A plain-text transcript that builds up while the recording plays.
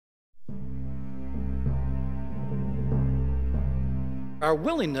Our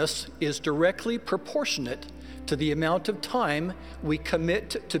willingness is directly proportionate to the amount of time we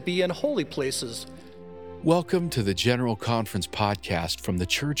commit to be in holy places. Welcome to the General Conference podcast from The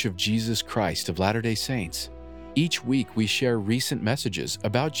Church of Jesus Christ of Latter-day Saints. Each week we share recent messages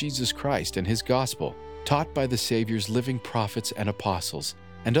about Jesus Christ and His gospel, taught by the Savior's living prophets and apostles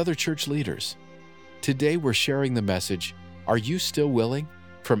and other church leaders. Today we're sharing the message, Are You Still Willing?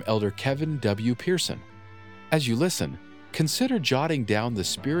 From Elder Kevin W. Pearson. As you listen, consider jotting down the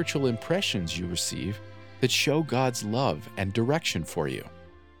spiritual impressions you receive that show God's love and direction for you.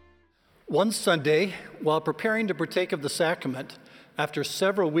 One Sunday, while preparing to partake of the sacrament after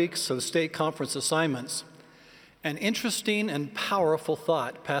several weeks of state conference assignments, an interesting and powerful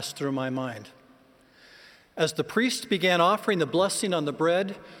thought passed through my mind. As the priest began offering the blessing on the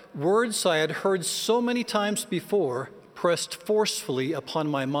bread, words I had heard so many times before pressed forcefully upon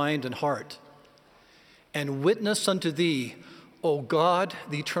my mind and heart. And witness unto thee, O God,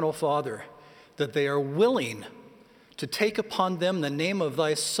 the eternal Father, that they are willing to take upon them the name of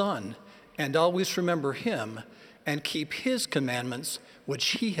thy Son, and always remember him, and keep his commandments which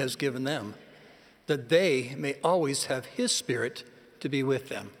he has given them, that they may always have his Spirit to be with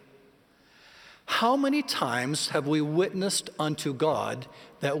them. How many times have we witnessed unto God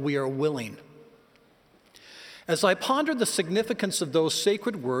that we are willing? As I pondered the significance of those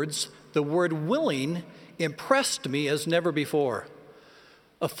sacred words, the word willing impressed me as never before.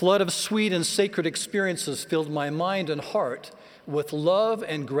 A flood of sweet and sacred experiences filled my mind and heart with love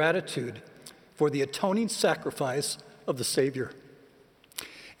and gratitude for the atoning sacrifice of the Savior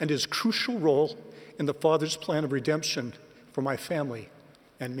and his crucial role in the Father's plan of redemption for my family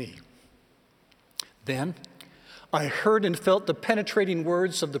and me. Then I heard and felt the penetrating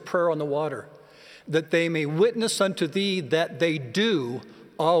words of the prayer on the water, that they may witness unto thee that they do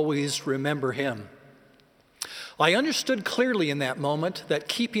always remember him. I understood clearly in that moment that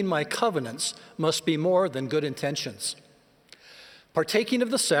keeping my covenants must be more than good intentions. Partaking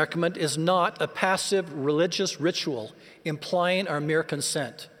of the sacrament is not a passive religious ritual implying our mere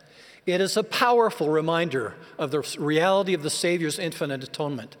consent. It is a powerful reminder of the reality of the Savior's infinite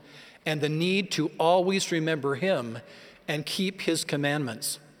atonement and the need to always remember him and keep his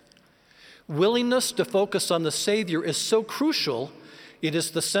commandments. Willingness to focus on the Savior is so crucial, it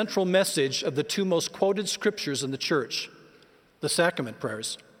is the central message of the two most quoted scriptures in the church, the sacrament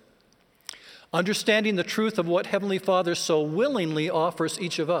prayers. Understanding the truth of what Heavenly Father so willingly offers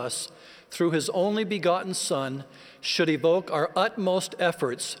each of us through his only begotten Son should evoke our utmost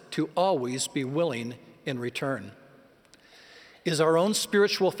efforts to always be willing in return. Is our own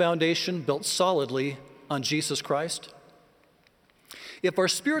spiritual foundation built solidly on Jesus Christ? If our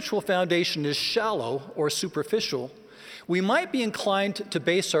spiritual foundation is shallow or superficial, we might be inclined to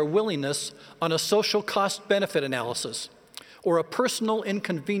base our willingness on a social cost-benefit analysis or a personal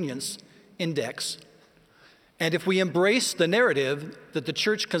inconvenience index. And if we embrace the narrative that the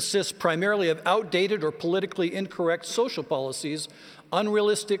church consists primarily of outdated or politically incorrect social policies,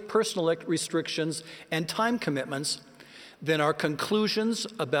 unrealistic personal restrictions, and time commitments, then our conclusions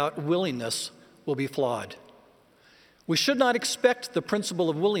about willingness will be flawed. We should not expect the principle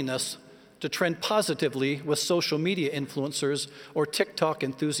of willingness to trend positively with social media influencers or TikTok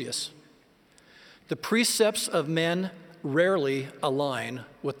enthusiasts. The precepts of men rarely align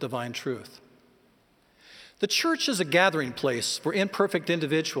with divine truth. The church is a gathering place for imperfect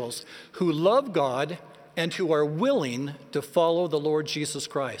individuals who love God and who are willing to follow the Lord Jesus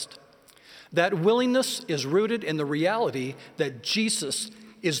Christ. That willingness is rooted in the reality that Jesus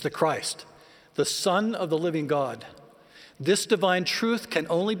is the Christ, the Son of the living God. This divine truth can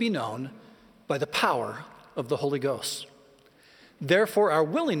only be known by the power of the Holy Ghost. Therefore, our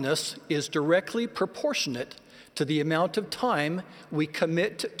willingness is directly proportionate to the amount of time we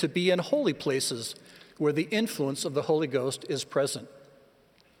commit to be in holy places where the influence of the Holy Ghost is present.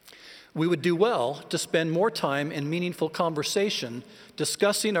 We would do well to spend more time in meaningful conversation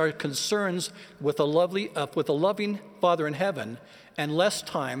discussing our concerns with a loving Father in heaven and less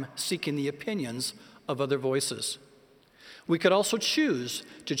time seeking the opinions of other voices. We could also choose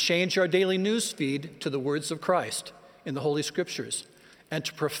to change our daily news feed to the words of Christ in the Holy Scriptures and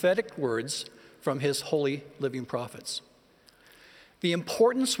to prophetic words from his holy living prophets. The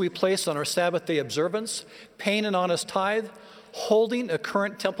importance we place on our Sabbath day observance, paying an honest tithe, holding a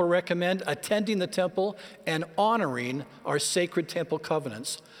current temple recommend, attending the temple, and honoring our sacred temple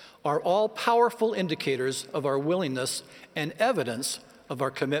covenants are all powerful indicators of our willingness and evidence of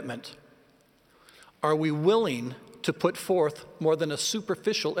our commitment. Are we willing to put forth more than a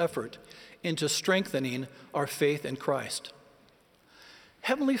superficial effort into strengthening our faith in Christ?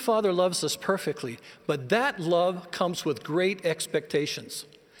 Heavenly Father loves us perfectly, but that love comes with great expectations.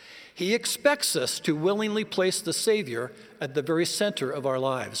 He expects us to willingly place the Savior at the very center of our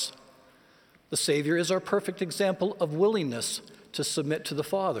lives. The Savior is our perfect example of willingness to submit to the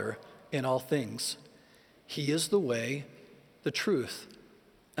Father in all things. He is the way, the truth,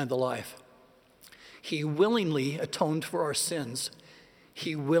 and the life. He willingly atoned for our sins.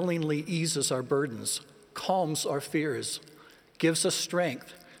 He willingly eases our burdens, calms our fears, gives us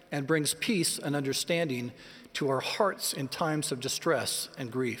strength, and brings peace and understanding to our hearts in times of distress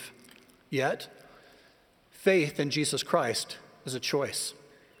and grief. Yet, faith in Jesus Christ is a choice.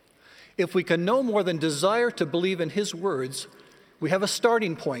 If we can no more than desire to believe in his words, we have a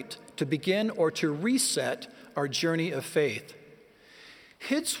starting point to begin or to reset our journey of faith.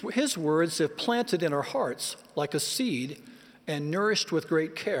 His words, if planted in our hearts like a seed and nourished with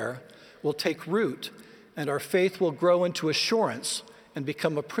great care, will take root, and our faith will grow into assurance and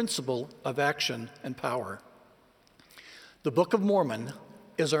become a principle of action and power. The Book of Mormon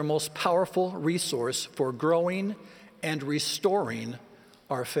is our most powerful resource for growing and restoring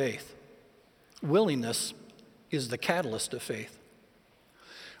our faith. Willingness is the catalyst of faith.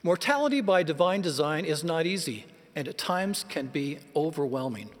 Mortality by divine design is not easy, and at times can be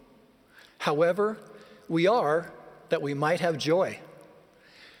overwhelming. However, we are that we might have joy.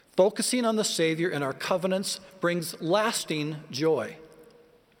 Focusing on the Savior and our covenants brings lasting joy.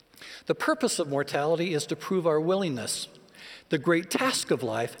 The purpose of mortality is to prove our willingness. The great task of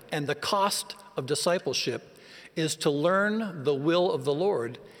life and the cost of discipleship is to learn the will of the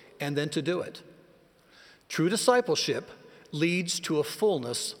Lord and then to do it. True discipleship leads to a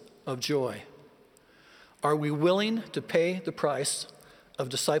fullness of joy. Are we willing to pay the price of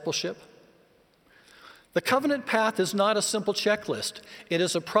discipleship? The covenant path is not a simple checklist. It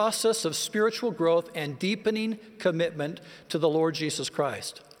is a process of spiritual growth and deepening commitment to the Lord Jesus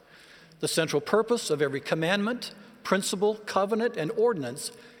Christ. The central purpose of every commandment, principle, covenant, and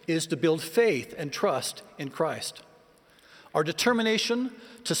ordinance is to build faith and trust in Christ. Our determination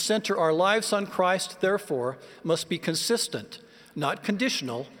to center our lives on Christ, therefore, must be consistent, not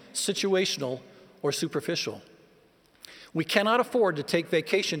conditional, situational, or superficial. We cannot afford to take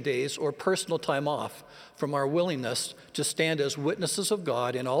vacation days or personal time off from our willingness to stand as witnesses of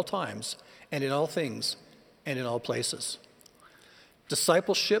God in all times and in all things and in all places.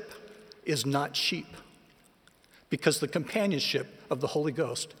 Discipleship is not cheap because the companionship of the Holy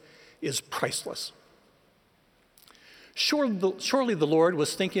Ghost is priceless. Surely the Lord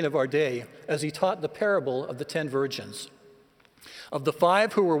was thinking of our day as he taught the parable of the 10 virgins. Of the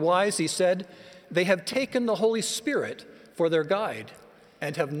 5 who were wise, he said, "They have taken the Holy Spirit for their guide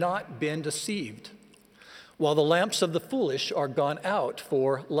and have not been deceived, while the lamps of the foolish are gone out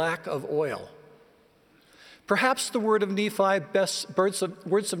for lack of oil." Perhaps the words of Nephi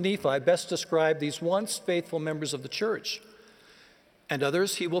best describe these once faithful members of the church. And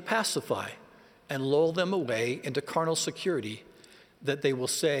others he will pacify and lull them away into carnal security, that they will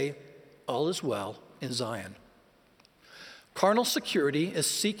say, "All is well in Zion." Carnal security is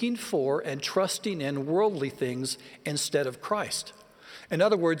seeking for and trusting in worldly things instead of Christ. In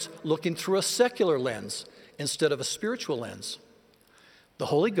other words, looking through a secular lens instead of a spiritual lens. The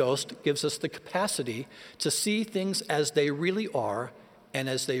Holy Ghost gives us the capacity to see things as they really are and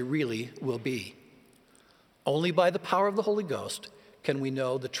as they really will be. Only by the power of the Holy Ghost can we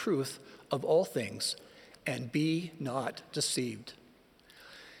know the truth of all things and be not deceived.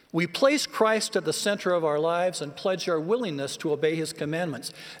 We place Christ at the center of our lives and pledge our willingness to obey his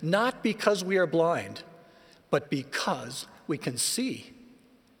commandments, not because we are blind, but because we can see.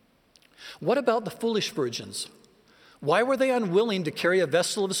 What about the foolish virgins? Why were they unwilling to carry a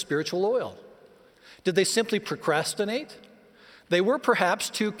vessel of spiritual oil? Did they simply procrastinate? They were perhaps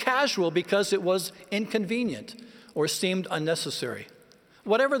too casual because it was inconvenient or seemed unnecessary.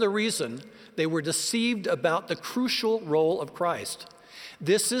 Whatever the reason, they were deceived about the crucial role of Christ.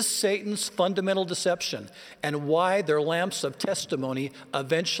 This is Satan's fundamental deception and why their lamps of testimony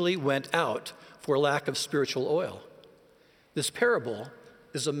eventually went out for lack of spiritual oil. This parable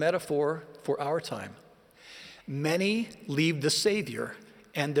is a metaphor for our time. Many leave the Savior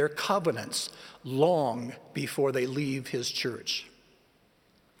and their covenants long before they leave his church.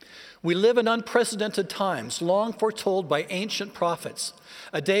 We live in unprecedented times, long foretold by ancient prophets,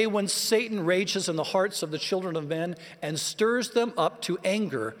 a day when Satan rages in the hearts of the children of men and stirs them up to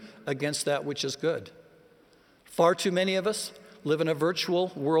anger against that which is good. Far too many of us live in a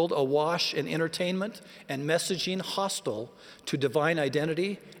virtual world awash in entertainment and messaging hostile to divine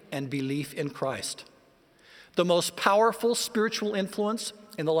identity and belief in Christ. The most powerful spiritual influence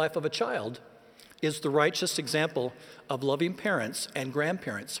in the life of a child is the righteous example of loving parents and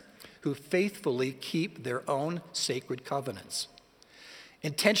grandparents who faithfully keep their own sacred covenants.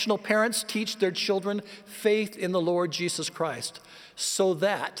 Intentional parents teach their children faith in the Lord Jesus Christ so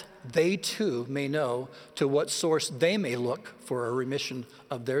that they too may know to what source they may look for a remission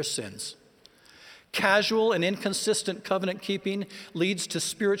of their sins. Casual and inconsistent covenant keeping leads to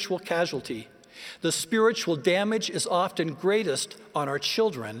spiritual casualty. The spiritual damage is often greatest on our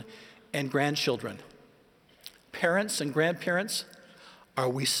children and grandchildren. Parents and grandparents, are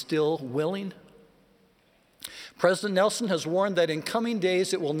we still willing? President Nelson has warned that in coming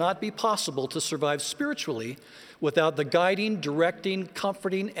days it will not be possible to survive spiritually without the guiding, directing,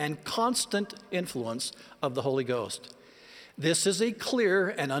 comforting, and constant influence of the Holy Ghost. This is a clear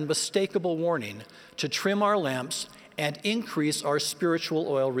and unmistakable warning to trim our lamps and increase our spiritual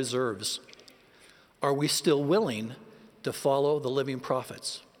oil reserves. Are we still willing to follow the living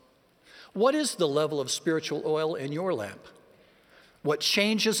prophets? What is the level of spiritual oil in your lamp? What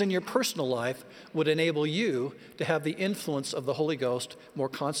changes in your personal life would enable you to have the influence of the Holy Ghost more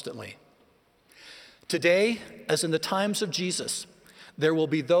constantly? Today, as in the times of Jesus, there will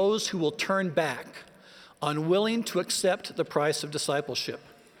be those who will turn back, unwilling to accept the price of discipleship.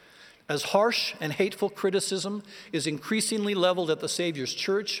 As harsh and hateful criticism is increasingly leveled at the Savior's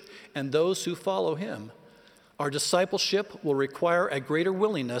church and those who follow him, our discipleship will require a greater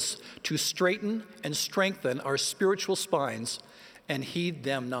willingness to straighten and strengthen our spiritual spines and heed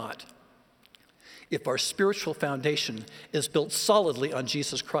them not. If our spiritual foundation is built solidly on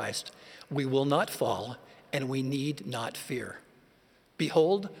Jesus Christ, we will not fall and we need not fear.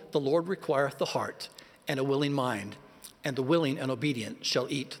 Behold, the Lord requireth the heart and a willing mind, and the willing and obedient shall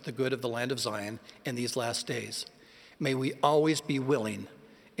eat the good of the land of Zion in these last days. May we always be willing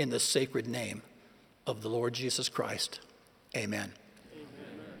in the sacred name of the Lord Jesus Christ. Amen.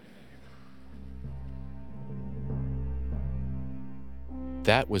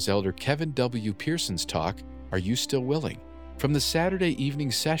 That was Elder Kevin W. Pearson's talk, Are You Still Willing?, from the Saturday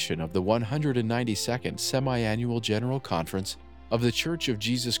evening session of the 192nd Semi-Annual General Conference of The Church of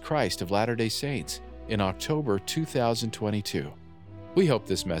Jesus Christ of Latter-day Saints in October 2022. We hope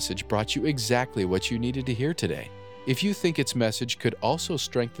this message brought you exactly what you needed to hear today. If you think its message could also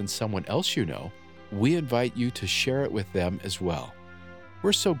strengthen someone else you know, we invite you to share it with them as well.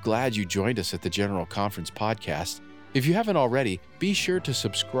 We're so glad you joined us at the General Conference Podcast. If you haven't already, be sure to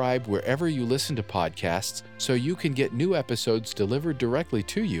subscribe wherever you listen to podcasts so you can get new episodes delivered directly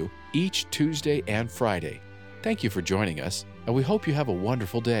to you each Tuesday and Friday. Thank you for joining us, and we hope you have a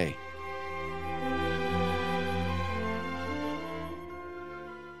wonderful day.